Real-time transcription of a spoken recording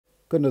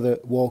Got another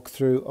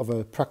walkthrough of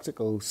a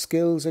practical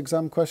skills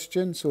exam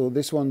question. So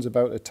this one's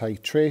about a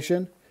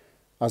titration.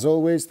 As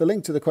always, the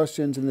link to the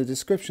questions in the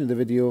description of the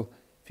video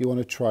if you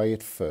want to try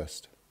it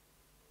first.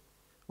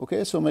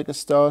 Okay, so make a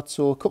start.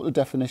 So a couple of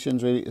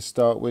definitions really to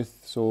start with.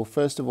 So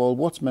first of all,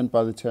 what's meant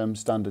by the term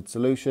standard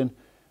solution?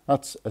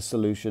 That's a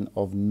solution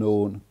of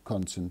known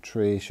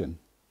concentration.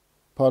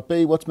 Part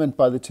B, what's meant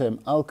by the term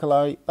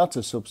alkali? That's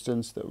a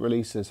substance that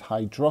releases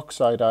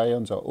hydroxide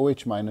ions or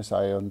OH-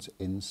 ions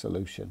in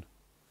solution.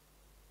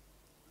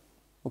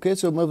 Okay,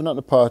 so moving on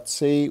to part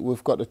C,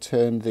 we've got to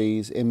turn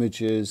these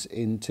images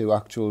into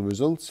actual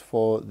results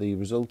for the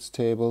results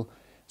table.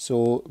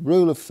 So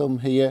rule of thumb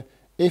here,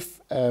 if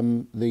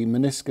the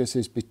meniscus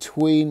is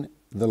between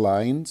the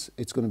lines,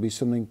 it's going to be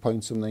something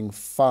point something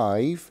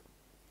 5.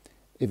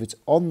 If it's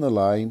on the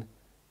line,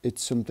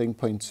 it's something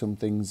point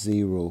something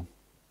 0.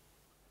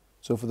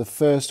 So for the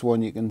first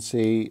one, you can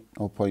see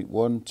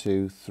 0.1,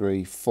 2,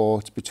 3, 4.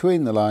 It's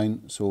between the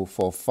line, so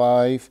 4,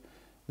 5.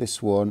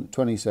 This one,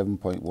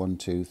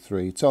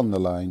 27.123, it's on the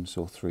line,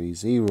 so 3,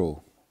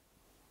 0.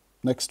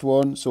 Next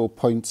one, so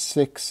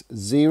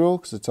 0.60,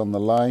 because it's on the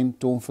line.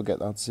 Don't forget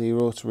that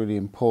 0, it's really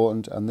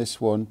important. And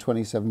this one,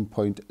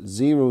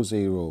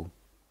 27.00.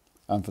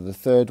 And for the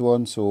third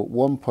one, so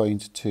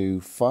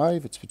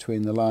 1.25, it's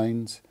between the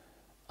lines,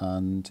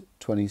 and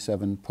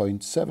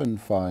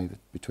 27.75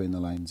 between the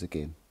lines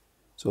again.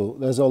 So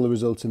there's all the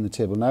results in the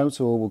table now.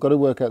 So we've got to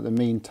work out the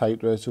mean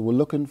titer. So we're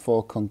looking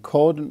for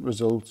concordant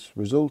results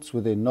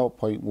within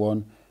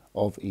 0.1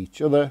 of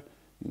each other.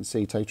 You can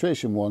see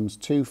titration 1's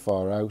too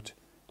far out.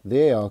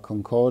 They are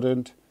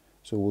concordant.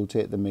 So we'll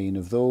take the mean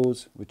of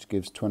those, which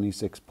gives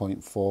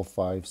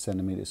 26.45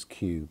 centimeters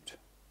cubed.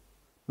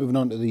 Moving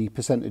on to the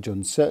percentage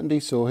uncertainty.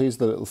 So here's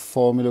the little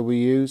formula we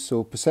use.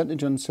 So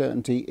percentage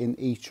uncertainty in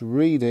each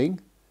reading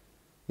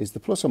is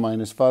the plus or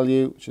minus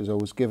value, which is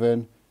always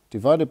given,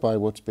 divided by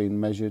what's been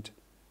measured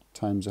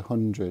times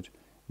 100.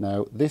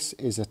 Now this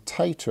is a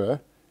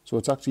titer, so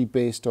it's actually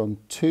based on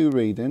 2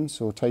 readings.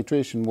 So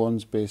titration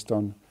 1's based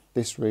on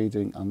this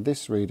reading and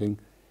this reading.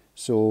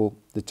 So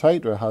the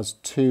titer has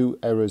 2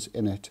 errors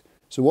in it.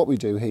 So what we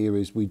do here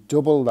is we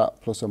double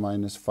that plus or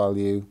minus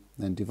value,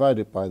 then divide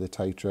it by the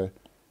titer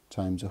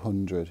times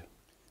 100.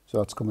 So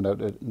that's coming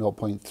out at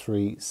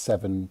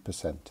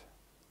 0.37%.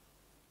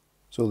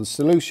 So the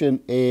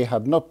solution A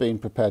had not been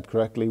prepared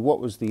correctly. What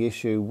was the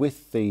issue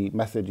with the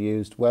method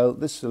used? Well,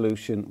 this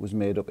solution was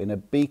made up in a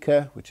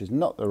beaker, which is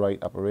not the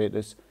right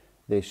apparatus.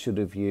 They should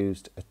have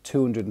used a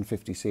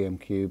 250 cm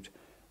cubed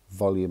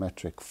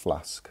volumetric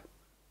flask.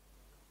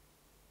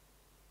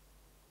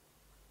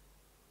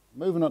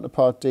 Moving on to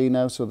part D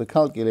now. So the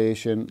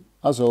calculation,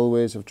 as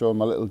always, I've drawn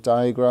my little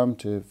diagram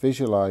to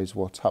visualize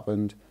what's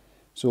happened.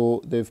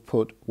 So they've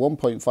put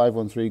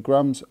 1.513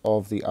 grams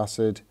of the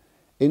acid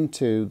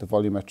into the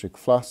volumetric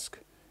flask.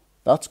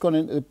 That's gone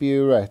into the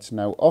burette.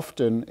 Now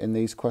often in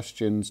these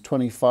questions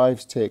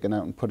 25's taken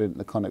out and put into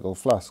the conical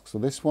flask, so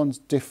this one's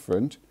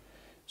different.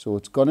 So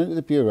it's gone into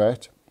the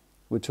burette.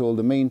 We're told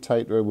the mean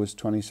titer was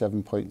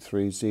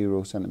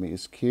 27.30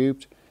 centimeters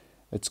cubed.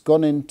 It's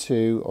gone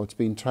into, or it's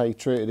been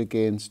titrated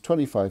against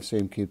 25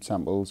 cm cubed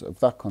samples of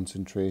that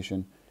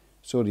concentration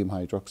sodium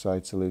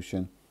hydroxide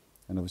solution,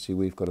 and obviously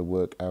we've got to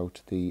work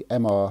out the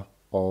MR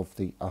of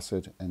the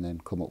acid and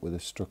then come up with a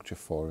structure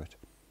for it.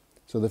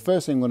 So the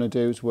first thing I'm going to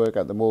do is work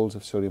out the moles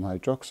of sodium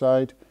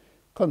hydroxide,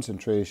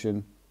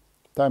 concentration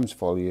times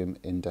volume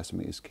in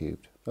decimeters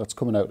cubed. That's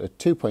coming out at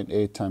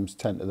 2.8 times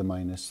 10 to the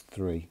minus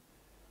 3.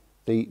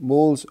 The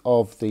moles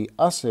of the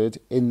acid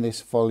in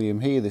this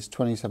volume here, this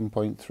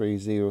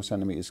 27.30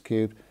 centimeters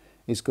cubed,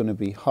 is going to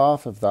be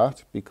half of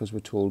that because we're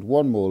told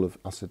 1 mole of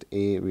acid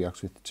A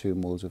reacts with 2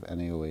 moles of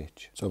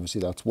NaOH. So obviously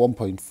that's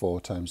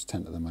 1.4 times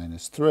 10 to the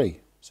minus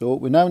 3. So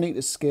we now need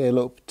to scale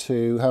up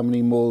to how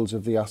many moles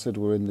of the acid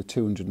were in the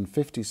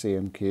 250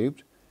 cm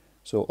cubed.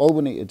 So all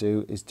we need to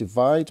do is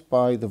divide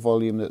by the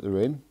volume that they're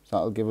in. So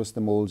that'll give us the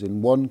moles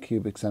in 1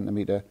 cubic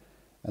centimetre,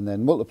 and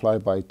then multiply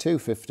by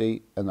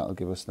 250, and that'll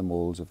give us the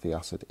moles of the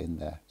acid in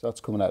there. So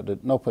that's coming out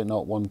at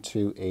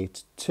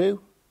 0.01282.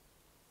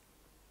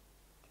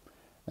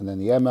 And then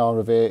the MR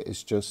of A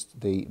is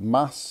just the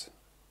mass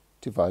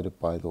divided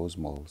by those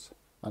moles.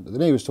 And to the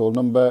nearest whole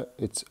number,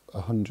 it's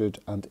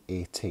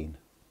 118.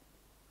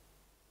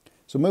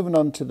 So moving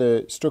on to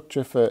the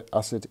structure for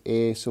acid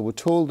A, so we're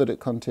told that it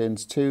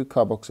contains 2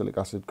 carboxylic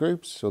acid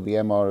groups, so the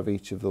MR of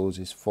each of those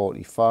is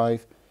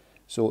 45.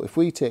 So if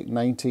we take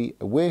 90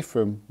 away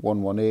from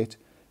 118,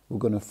 we're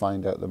going to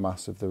find out the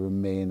mass of the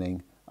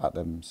remaining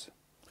atoms.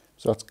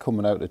 So that's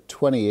coming out at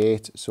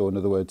 28, so in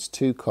other words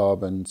 2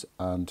 carbons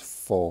and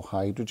 4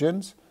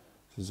 hydrogens. So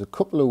there's a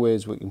couple of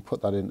ways we can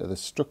put that into the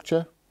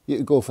structure. You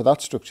could go for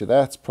that structure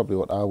there, that's probably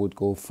what I would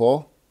go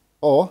for,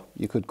 or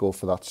you could go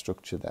for that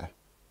structure there.